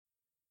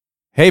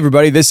Hey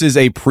everybody, this is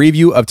a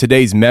preview of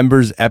today's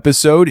members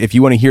episode. If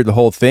you want to hear the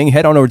whole thing,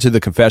 head on over to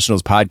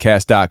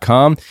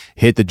theconfessionalspodcast.com,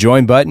 hit the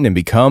join button, and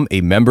become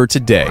a member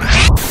today.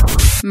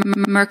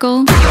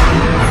 Merkel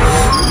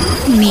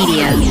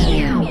Media.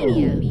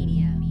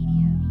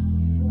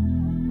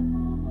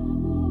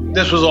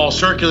 This was all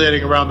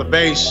circulating around the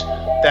base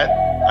that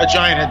a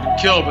giant had been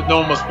killed, but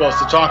no one was supposed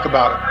to talk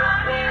about it.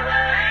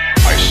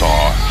 I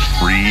saw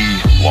 3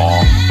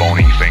 long,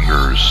 bony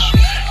fingers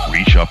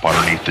reach up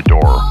underneath the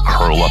door,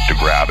 curl up to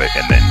grab it,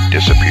 and then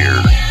disappear.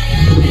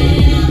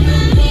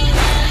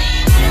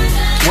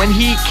 When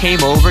he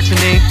came over to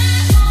me,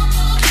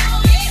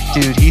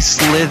 dude, he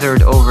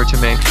slithered over to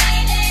me.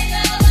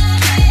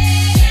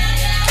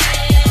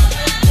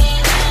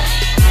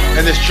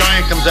 And this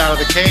giant comes out of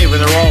the cave, and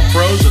they're all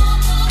frozen.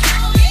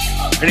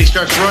 And he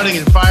starts running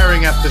and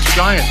firing at this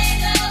giant.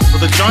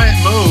 Well, the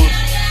giant moves.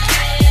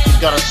 He's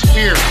got a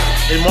spear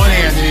in one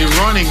hand, and he's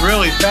running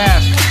really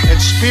fast and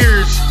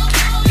spears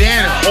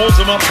Dan and holds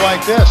him up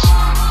like this.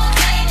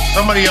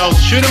 Somebody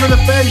else, shoot him in the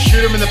face,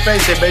 shoot him in the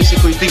face. They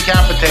basically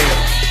decapitate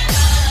him.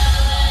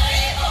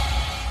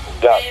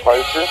 Got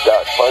closer.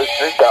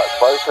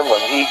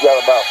 When he got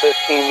about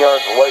 15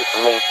 yards away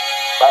from me,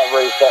 I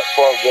raised that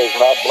 12 gauge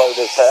and I blowed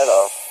his head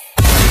off.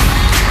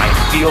 I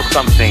feel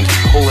something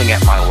pulling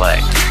at my leg,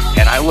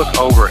 and I look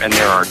over and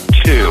there are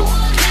 2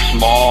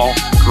 small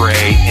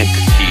gray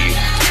entities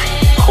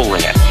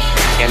pulling at me.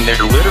 And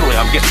they're literally,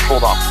 I'm getting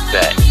pulled off the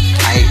bed.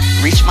 I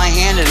reached my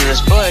hand into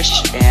this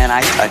bush and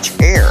I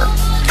touched air.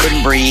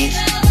 Couldn't breathe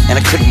and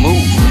I couldn't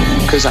move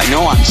because I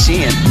know I'm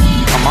seeing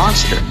a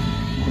monster.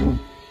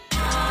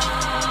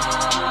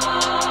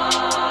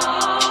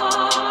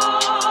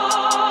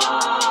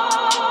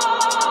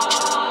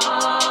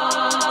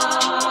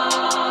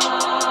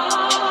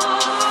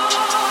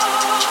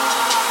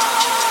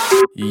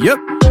 Yep.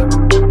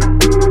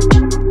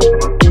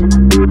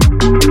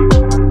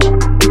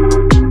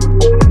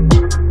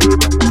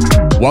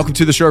 Welcome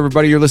to the show,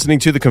 everybody. You're listening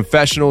to The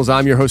Confessionals.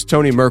 I'm your host,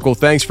 Tony Merkel.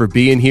 Thanks for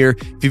being here.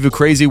 If you have a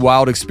crazy,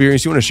 wild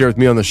experience you want to share with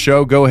me on the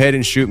show, go ahead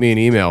and shoot me an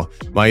email.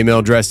 My email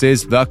address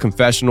is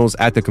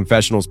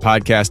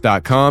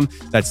theconfessionals@theconfessionalspodcast.com.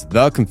 That's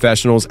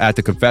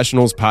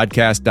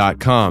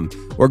theconfessionals@theconfessionalspodcast.com.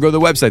 Or go to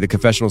the website,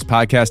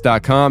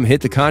 theconfessionalspodcast.com,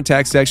 hit the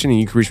contact section, and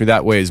you can reach me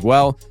that way as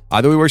well.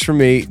 Either way works for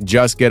me.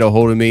 Just get a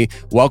hold of me.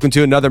 Welcome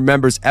to another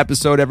members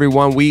episode,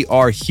 everyone. We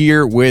are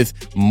here with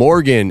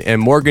Morgan, and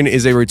Morgan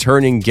is a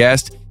returning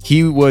guest.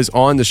 He was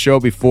on the show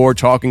before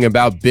talking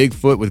about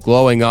Bigfoot with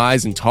glowing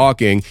eyes and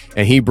talking,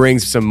 and he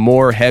brings some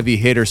more heavy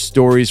hitter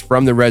stories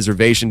from the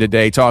reservation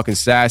today, talking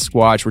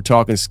Sasquatch, we're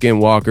talking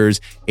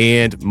Skinwalkers,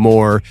 and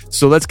more.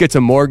 So let's get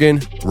to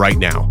Morgan right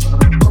now.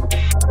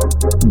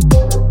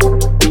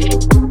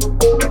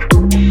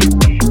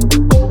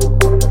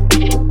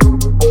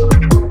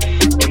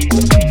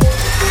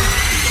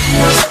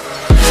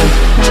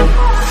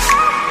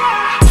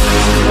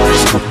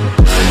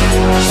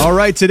 All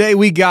right, today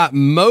we got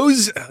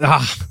Mose.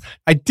 I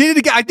did it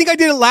again. I think I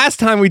did it last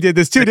time we did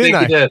this too, didn't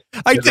I?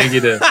 I think you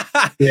did.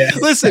 Yeah.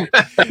 Listen,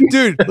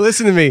 dude,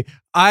 listen to me.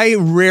 I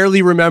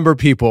rarely remember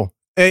people.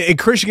 And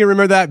Christian can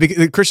remember that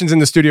because Christian's in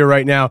the studio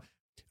right now.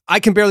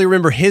 I can barely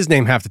remember his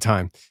name half the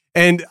time.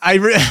 And I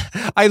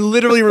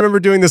literally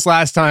remember doing this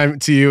last time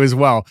to you as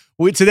well.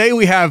 Today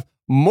we have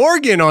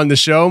Morgan on the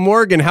show.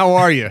 Morgan, how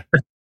are you?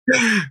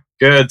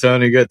 Good,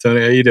 Tony. Good,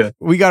 Tony. How you doing?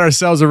 We got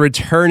ourselves a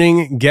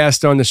returning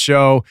guest on the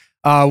show.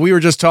 We were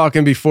just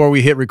talking before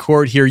we hit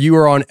record here. You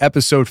were on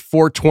episode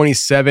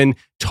 427,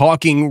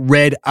 Talking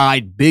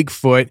Red-Eyed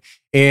Bigfoot.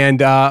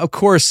 And of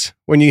course,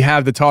 when you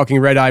have the Talking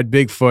Red-Eyed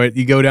Bigfoot,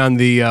 you go down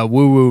the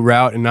woo-woo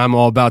route, and I'm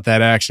all about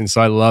that action,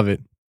 so I love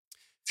it.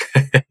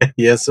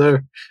 Yes,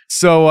 sir.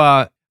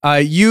 So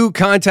you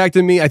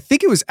contacted me. I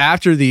think it was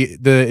after the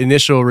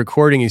initial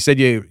recording. You said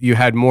you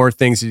had more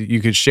things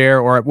you could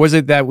share, or was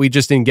it that we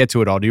just didn't get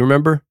to it all? Do you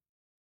remember?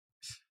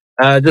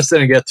 Just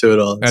didn't get to it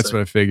all. That's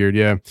what I figured.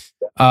 Yeah.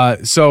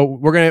 So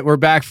we're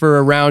back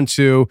for round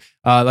 2.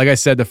 Like I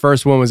said, the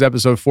first one was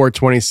episode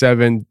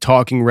 427,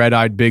 Talking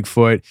Red-Eyed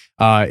Bigfoot.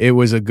 It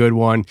was a good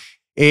one.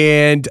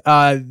 And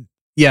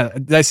yeah,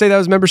 did I say that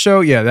was a member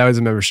show? Yeah, that was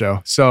a member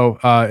show. So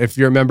if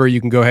you're a member,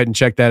 you can go ahead and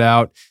check that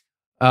out.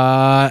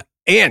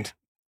 And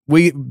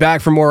we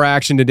back for more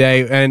action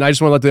today. And I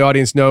just want to let the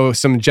audience know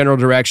some general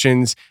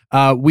directions.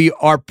 We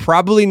are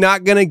probably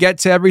not going to get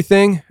to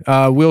everything.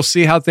 We'll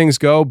see how things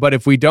go. But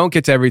if we don't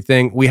get to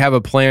everything, we have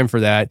a plan for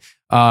that.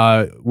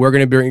 We're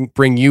going to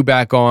bring you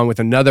back on with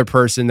another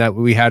person that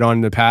we had on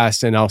in the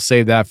past, and I'll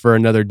save that for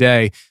another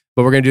day.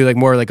 But we're going to do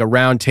more like a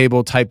round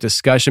table type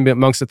discussion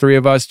amongst the 3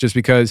 of us, just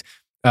because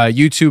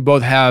you two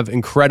both have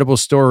incredible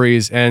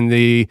stories, and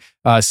the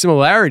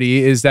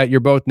similarity is that you're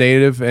both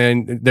native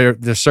and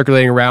they're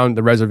circulating around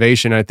the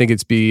reservation. I think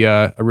it's be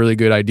a really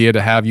good idea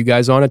to have you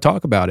guys on and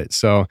talk about it.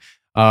 So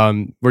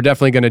we're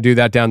definitely going to do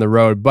that down the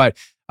road. But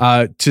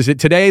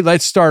today,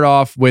 let's start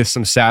off with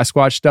some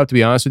Sasquatch stuff, to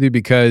be honest with you,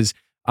 because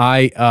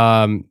I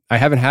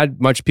haven't had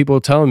much people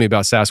telling me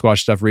about Sasquatch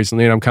stuff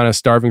recently, and I'm kind of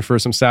starving for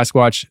some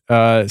Sasquatch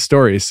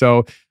stories.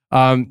 So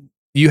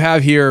you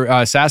have here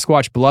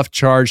Sasquatch bluff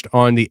charged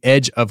on the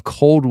edge of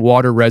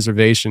Coldwater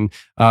Reservation.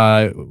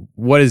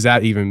 What does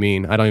that even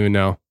mean? I don't even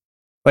know.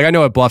 Like, I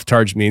know what bluff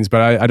charge means,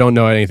 but I don't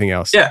know anything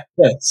else. Yeah.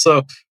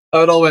 So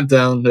how it all went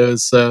down. It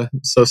was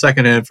so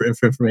secondhand for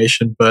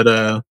information,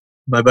 but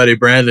my buddy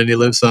Brandon, he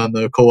lives on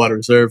the Coldwater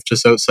Reserve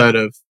just outside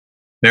of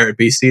Merritt,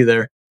 BC.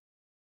 There,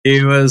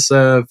 he was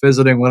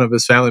visiting one of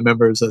his family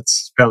members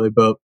that's probably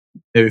about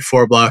maybe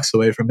 4 blocks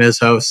away from his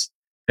house.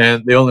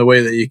 And the only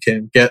way that you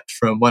can get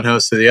from one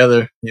house to the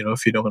other,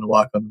 if you don't want to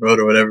walk on the road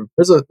or whatever,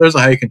 there's a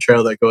hiking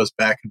trail that goes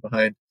back and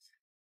behind.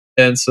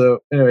 And so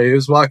anyway, he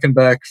was walking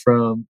back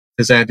from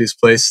his auntie's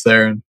place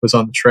there and was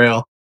on the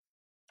trail.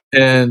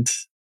 And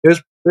it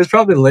was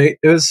probably late.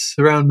 It was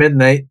around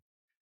midnight.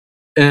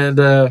 And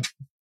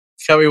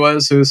how he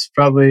was, it was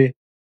probably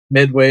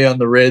midway on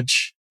the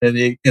ridge, and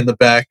in the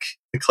back,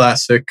 the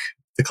classic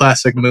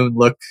moon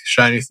look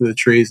shining through the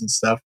trees and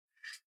stuff.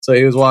 So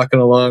he was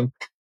walking along,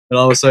 and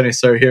all of a sudden he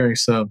started hearing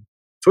some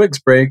twigs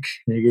break,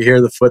 and you could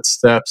hear the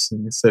footsteps,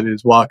 and he said he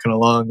was walking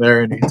along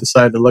there, and he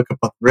decided to look up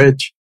on the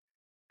ridge,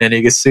 and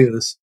he could see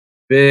this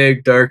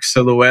big dark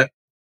silhouette,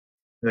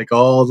 like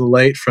all the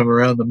light from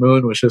around the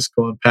moon was just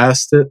going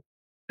past it,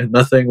 and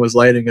nothing was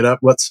lighting it up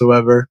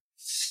whatsoever.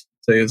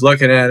 So he was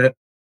looking at it,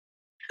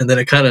 and then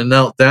it kind of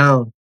knelt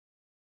down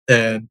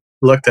and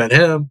looked at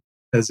him,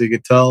 as you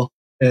could tell,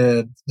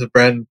 and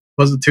Brandon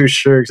wasn't too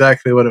sure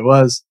exactly what it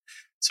was,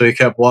 so he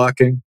kept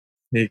walking.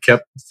 He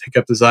kept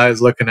his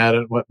eyes looking at it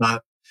and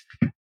whatnot,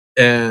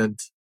 and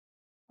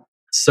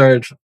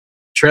started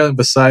trailing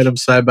beside him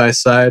side by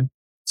side,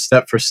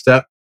 step for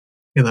step.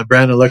 And then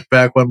Brandon looked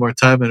back one more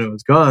time and it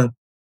was gone.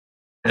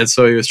 And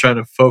so he was trying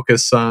to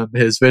focus on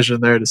his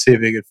vision there to see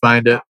if he could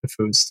find it, if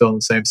it was still in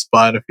the same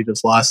spot, if he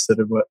just lost it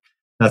or what,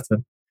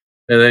 nothing.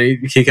 And then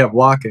he kept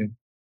walking.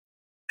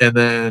 And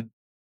then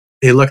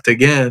he looked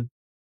again,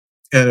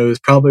 and it was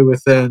probably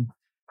within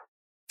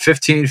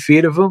 15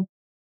 feet of him.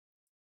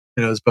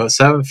 And it was about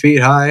 7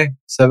 feet high,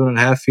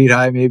 7.5 feet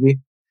high maybe.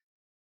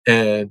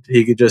 And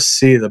he could just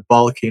see the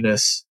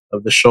bulkiness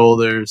of the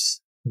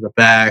shoulders, the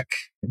back,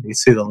 and you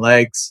see the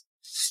legs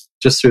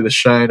just through the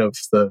shine of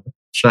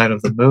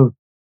the moon.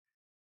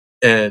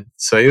 And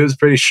so he was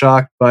pretty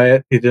shocked by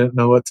it. He didn't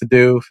know what to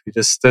do. He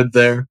just stood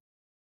there.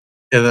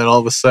 And then all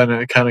of a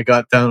sudden it kind of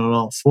got down on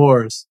all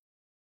fours.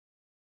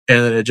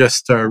 And then it just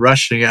started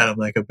rushing at him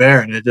like a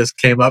bear. And it just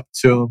came up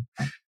to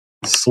him,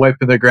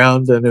 swiping the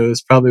ground. And it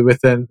was probably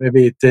within,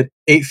 maybe it did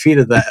 8 feet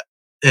of that.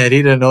 And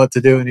he didn't know what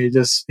to do. And he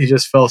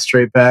just fell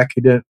straight back.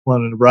 He didn't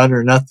want to run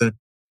or nothing.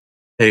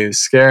 And he was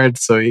scared.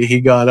 So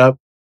he got up,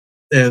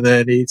 and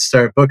then he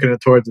started booking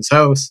it towards his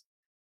house.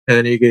 And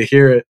then you could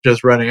hear it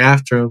just running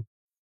after him,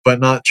 but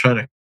not trying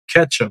to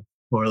catch him,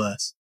 more or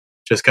less.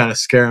 Just kind of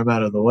scare him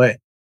out of the way.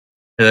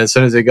 And as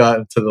soon as he got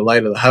into the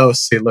light of the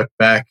house, he looked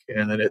back,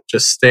 and then it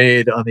just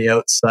stayed on the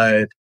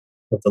outside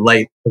of the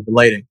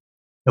lighting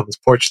of his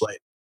porch light.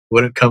 It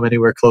wouldn't come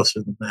anywhere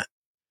closer than that.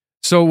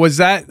 So was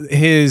that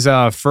his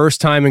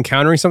first time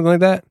encountering something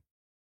like that?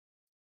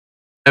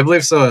 I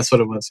believe so. That's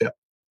what it was, yeah.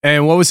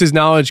 And what was his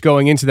knowledge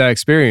going into that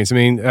experience? I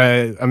mean,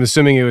 I'm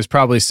assuming it was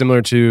probably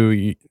similar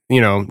to,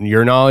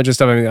 your knowledge and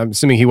stuff. I mean, I'm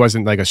assuming he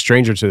wasn't like a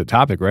stranger to the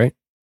topic, right?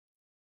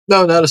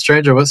 No, not a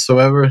stranger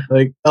whatsoever.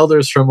 Like,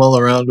 elders from all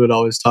around would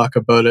always talk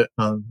about it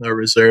on our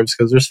reserves,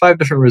 because there's 5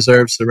 different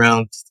reserves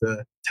around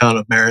the town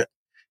of Merritt,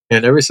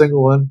 and every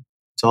single one,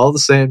 it's all the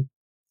same.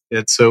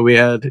 And so we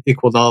had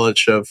equal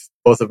knowledge of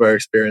both of our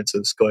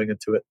experiences going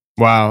into it.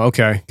 Wow.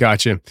 Okay.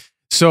 Gotcha.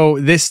 So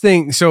this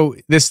thing,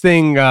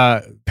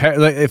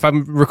 if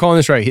I'm recalling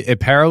this right, it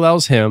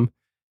parallels him.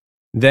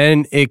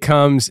 Then it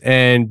comes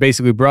and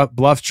basically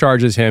bluff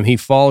charges him. He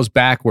falls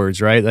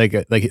backwards, right?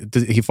 Like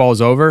he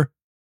falls over.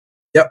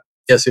 Yep.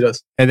 Yes, he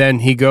does. And then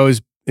he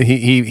goes,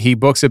 he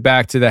books it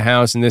back to the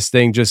house, and this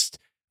thing just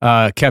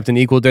kept an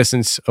equal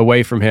distance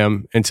away from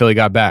him until he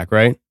got back,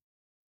 right?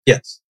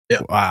 Yes.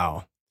 Yeah.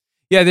 Wow.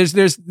 Yeah.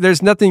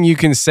 There's nothing you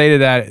can say to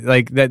that.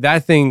 Like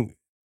that thing,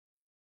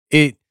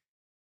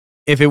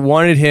 if it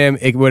wanted him,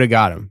 it would have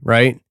got him,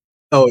 right?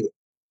 Oh, yeah.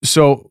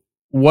 So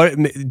what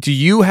do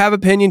you have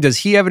opinion? Does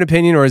he have an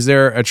opinion, or is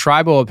there a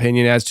tribal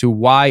opinion as to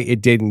why it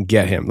didn't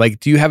get him? Like,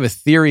 do you have a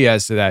theory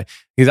as to that?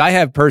 Because I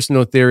have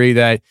personal theory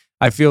that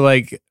I feel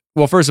like,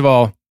 well, first of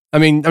all, I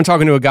mean, I'm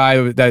talking to a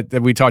guy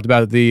that we talked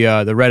about,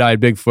 the red-eyed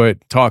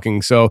Bigfoot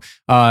talking. So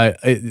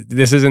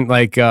this isn't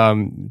like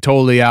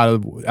totally out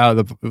of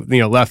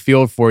the left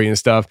field for you and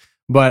stuff.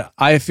 But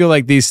I feel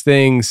like these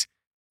things,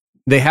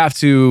 they have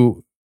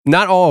to.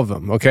 Not all of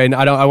them, okay?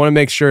 I want to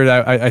make sure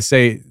that I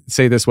say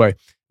this way.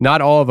 Not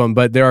all of them,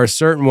 but there are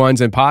certain ones,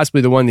 and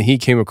possibly the one that he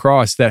came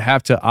across, that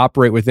have to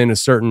operate within a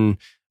certain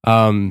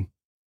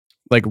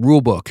like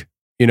rule book.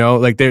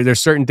 Like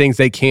there's certain things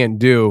they can't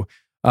do.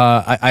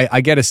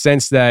 I get a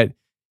sense that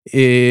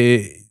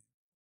and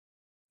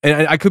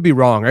I could be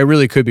wrong. I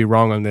really could be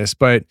wrong on this,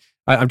 but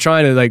I'm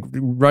trying to like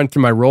run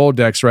through my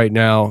Rolodex right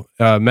now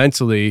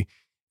mentally.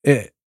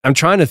 I'm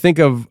trying to think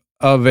of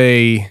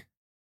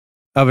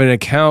an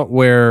account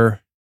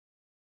where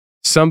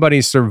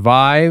somebody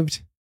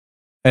survived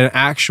an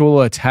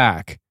actual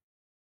attack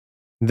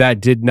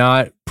that did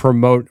not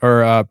promote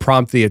or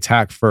prompt the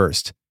attack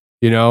first,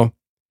 you know?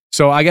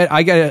 So I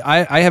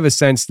have a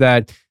sense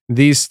that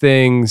these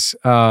things,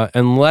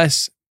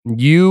 unless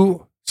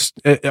you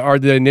are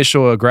the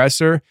initial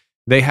aggressor,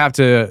 they have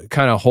to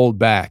kind of hold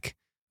back.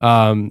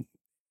 Does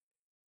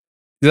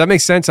that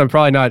make sense? I'm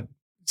probably not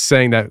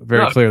saying that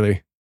very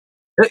clearly.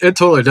 It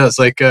totally does.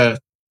 Like,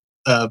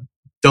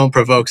 don't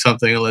provoke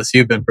something unless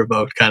you've been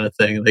provoked, kind of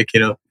thing. Like,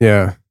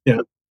 Yeah.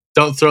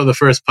 Don't throw the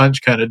first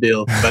punch, kind of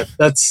deal. But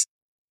that's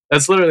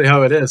literally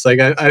how it is. Like,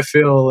 I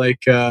feel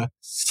like,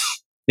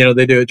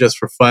 they do it just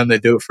for fun. They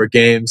do it for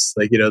games.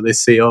 Like, they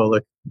see, oh,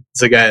 look,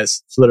 this guy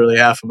is literally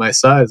half of my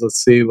size.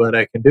 Let's see what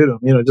I can do to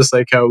him. Just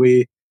like how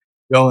we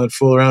go and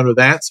fool around with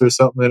ants or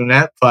something in an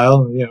ant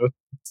pile, and,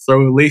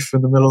 throw a leaf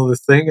in the middle of the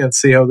thing and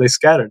see how they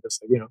scatter.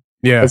 Just like,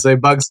 Yeah. let's say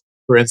bugs,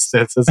 for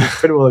instance. That's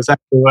pretty well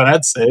exactly what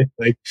I'd say.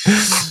 Like,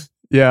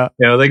 yeah.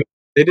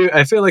 They do.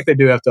 I feel like they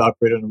do have to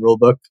operate on a rule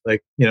book.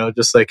 Like,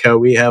 just like how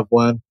we have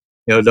one,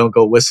 don't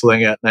go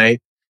whistling at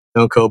night.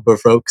 Don't go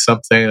provoke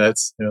something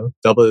that's,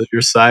 double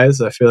your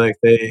size. I feel like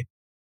they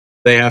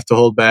have to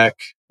hold back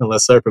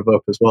unless they're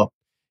provoked as well.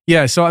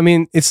 Yeah. So, I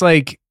mean, it's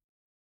like,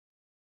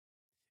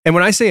 and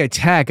when I say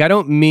attack, I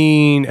don't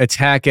mean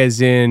attack as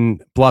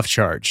in bluff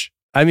charge.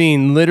 I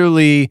mean,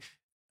 literally,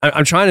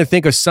 I'm trying to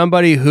think of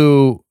somebody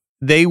who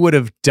they would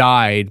have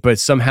died, but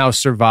somehow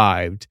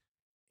survived.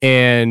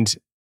 And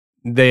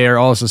they are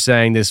also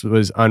saying this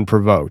was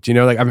unprovoked.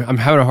 Like I'm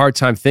having a hard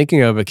time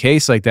thinking of a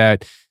case like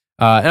that.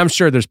 And I'm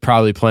sure there's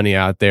probably plenty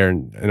out there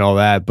and all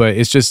that, but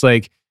it's just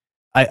like,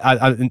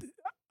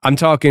 I'm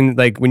talking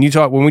like when we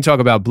talk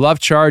about bluff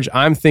charge,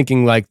 I'm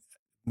thinking like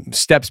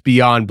steps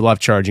beyond bluff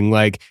charging.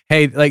 Like,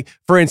 hey, like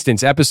for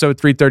instance, episode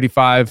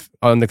 335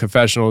 on the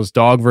confessionals,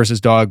 dog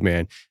versus dog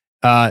man.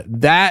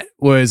 That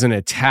was an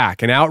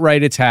attack, an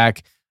outright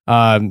attack.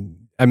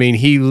 I mean,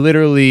 he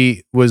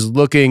literally was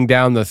looking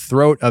down the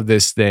throat of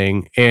this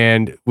thing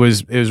and it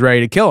was ready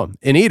to kill him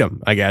and eat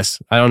him, I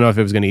guess. I don't know if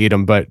it was going to eat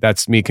him, but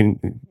that's me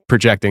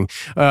projecting.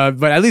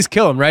 But at least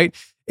kill him, right?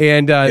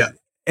 And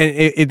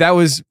that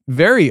was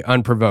very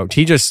unprovoked.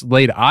 He just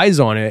laid eyes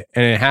on it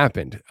and it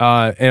happened.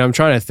 And I'm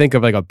trying to think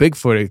of like a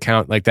Bigfoot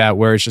account like that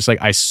where it's just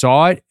like I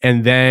saw it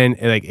and then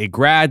it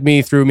grabbed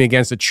me, threw me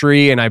against a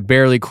tree, and I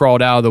barely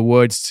crawled out of the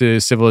woods to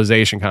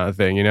civilization kind of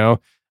thing,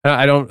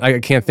 I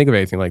can't think of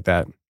anything like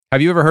that.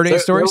 Have you ever heard any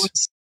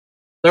stories?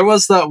 There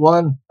was that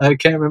one. I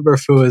can't remember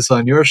if it was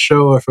on your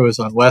show or if it was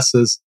on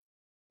Wes's,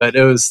 but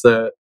it was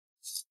the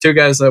two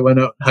guys that went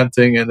out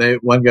hunting, and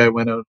one guy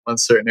went out one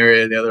certain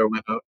area, the other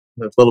went out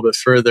a little bit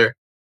further.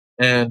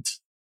 And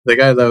the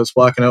guy that was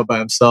walking out by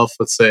himself,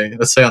 let's say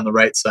on the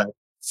right side,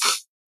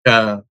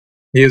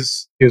 he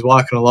was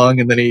walking along,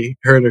 and then he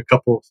heard a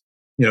couple,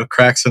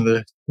 cracks in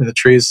the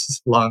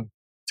trees along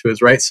to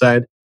his right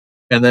side,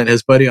 and then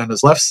his buddy on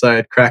his left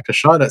side cracked a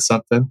shot at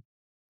something.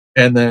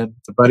 And then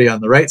the buddy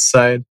on the right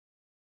side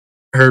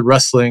heard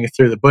rustling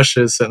through the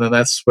bushes. And then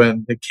that's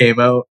when it came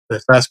out.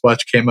 The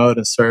Sasquatch came out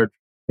and started,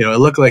 it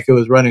looked like it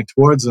was running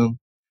towards him,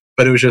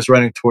 but it was just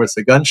running towards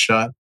the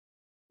gunshot.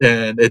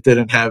 And it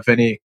didn't have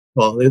it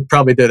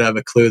probably did have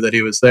a clue that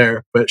he was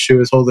there, but she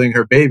was holding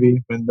her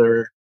baby when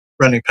they're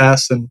running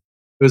past. And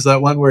it was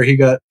that one where he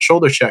got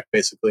shoulder checked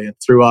basically and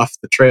threw off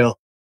the trail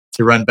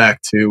to run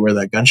back to where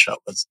that gunshot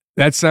was.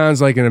 That sounds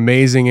like an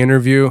amazing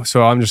interview.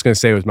 So I'm just going to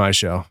say it was my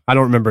show. I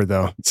don't remember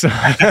though. So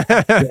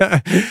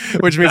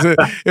which means it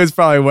was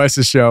probably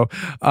Wes's show.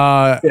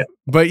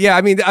 But yeah,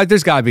 I mean,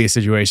 there's gotta be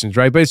situations,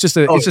 right? But it's just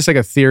like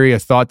a theory, a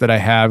thought that I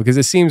have, because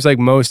it seems like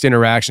most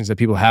interactions that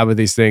people have with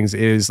these things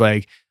is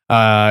like,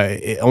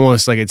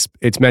 almost like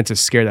it's meant to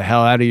scare the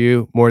hell out of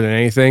you more than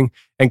anything.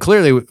 And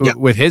clearly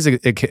with his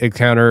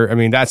encounter, I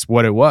mean, that's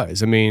what it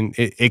was. I mean,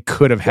 it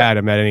could have had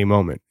him at any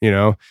moment,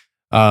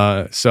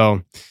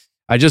 so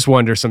I just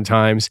wonder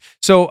sometimes.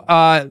 So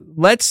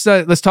let's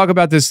talk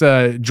about this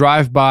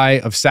drive-by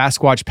of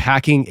Sasquatch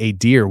packing a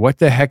deer. What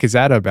the heck is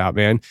that about,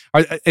 man?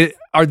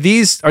 Are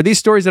these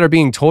stories that are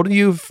being told to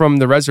you from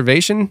the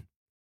reservation?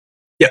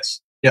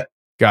 Yes. Yeah.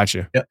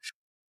 Gotcha. Yeah.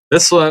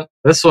 This one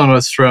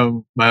was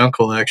from my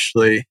uncle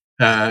actually.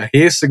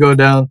 He used to go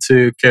down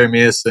to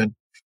Karamias and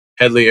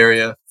Headley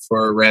area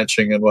for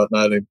ranching and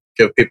whatnot and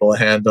give people a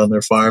hand on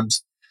their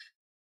farms.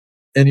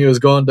 And he was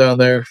going down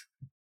there,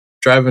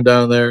 driving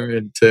down there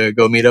and to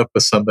go meet up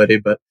with somebody.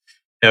 But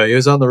he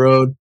was on the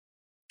road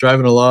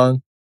driving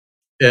along,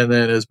 and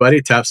then his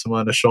buddy taps him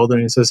on the shoulder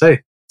and he says,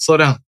 "Hey, slow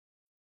down."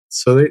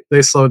 So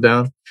they slowed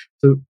down.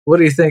 So what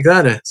do you think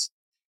that is?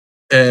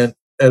 And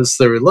as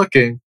they were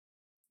looking,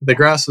 the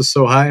grass was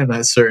so high in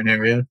that certain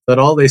area that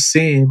all they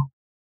seen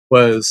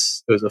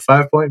was a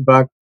 5-point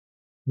buck,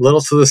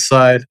 little to the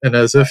side, and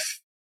as if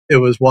it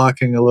was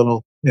walking a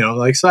little,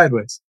 like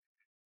sideways.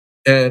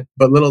 But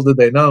little did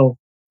they know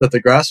that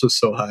the grass was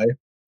so high,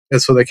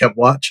 and so they kept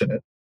watching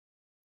it.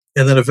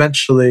 And then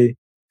eventually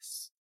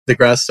the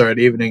grass started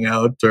evening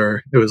out,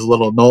 or it was a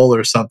little knoll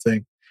or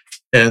something,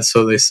 and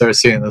so they started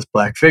seeing this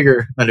black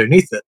figure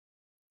underneath it.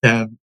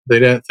 And they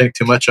didn't think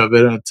too much of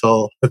it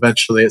until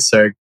eventually it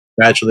started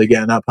gradually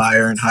getting up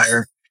higher and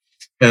higher.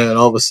 And then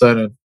all of a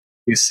sudden,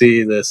 you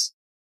see this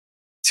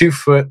 2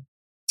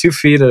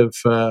 feet of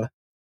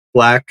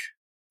black,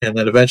 and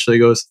then eventually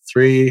goes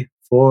 3,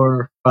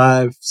 4,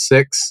 5,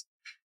 6.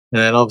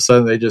 And then all of a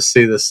sudden, they just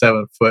see this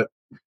 7-foot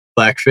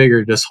black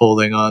figure just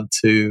holding on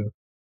to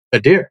a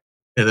deer.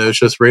 And it was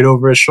just right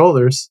over his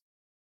shoulders.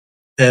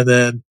 And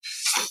then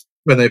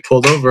when they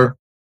pulled over,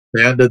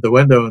 they undid the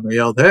window and they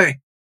yelled, "Hey!"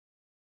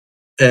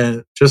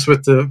 And just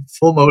with the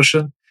full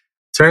motion,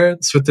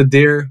 turns with the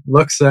deer,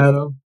 looks at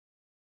him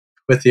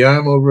with the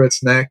arm over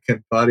its neck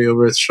and body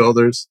over its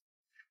shoulders,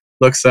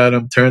 looks at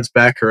him, turns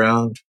back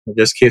around, and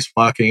just keeps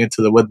walking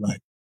into the woodline.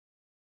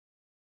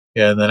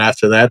 And then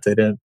after that, they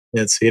didn't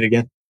see it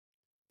again.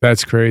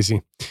 That's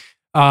crazy.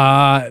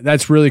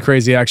 That's really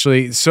crazy,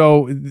 actually.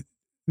 So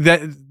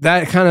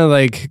that kind of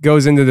like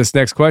goes into this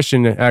next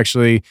question,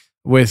 actually,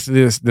 with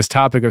this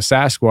topic of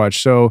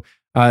Sasquatch. So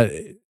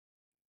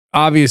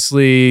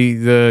obviously,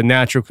 the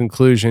natural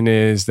conclusion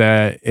is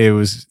that it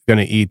was going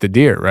to eat the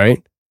deer,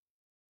 right?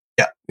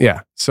 Yeah.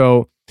 Yeah.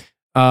 So,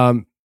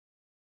 how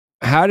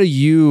do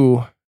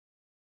you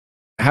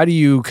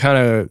kind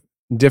of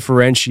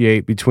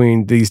differentiate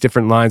between these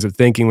different lines of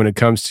thinking when it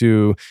comes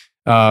to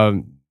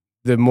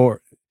the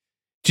more?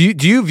 Do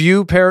you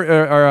view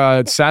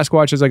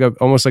Sasquatch as like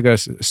almost like a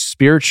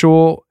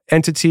spiritual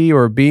entity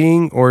or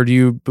being, or do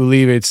you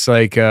believe it's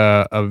like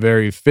a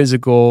very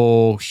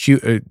physical,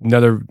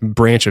 another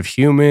branch of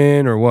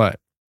human, or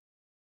what?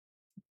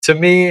 To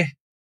me,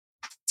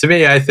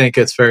 I think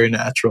it's very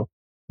natural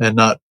and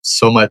not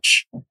so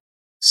much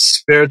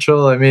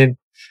spiritual. I mean,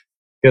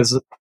 because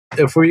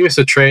if we used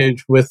to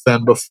trade with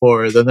them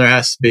before, then there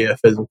has to be a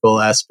physical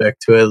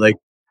aspect to it. Like,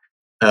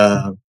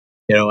 I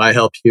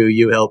help you,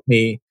 you help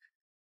me.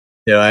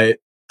 I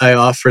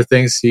offer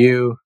things to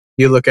you.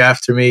 You look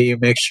after me. You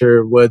make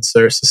sure woods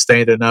are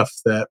sustained enough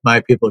that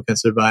my people can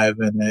survive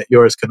and that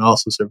yours can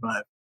also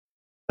survive.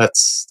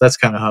 That's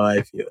kind of how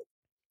I view it.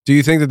 Do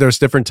you think that there's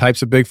different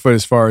types of Bigfoot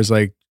as far as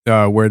like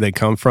where they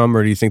come from,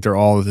 or do you think they're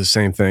all the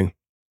same thing?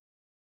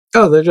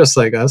 Oh, they're just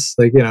like us.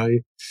 Like,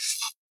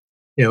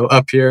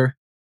 up here,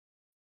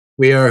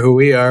 we are who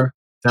we are.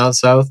 Down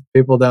south,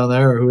 people down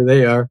there are who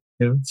they are.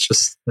 It's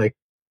just like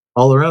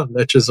all around.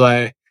 That's just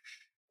why,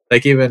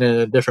 like, even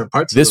in different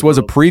parts. This was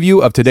a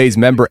preview of today's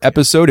member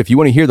episode. If you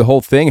want to hear the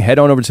whole thing, head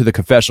on over to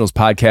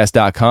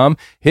theconfessionalspodcast.com,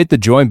 hit the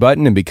join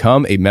button, and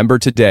become a member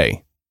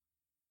today.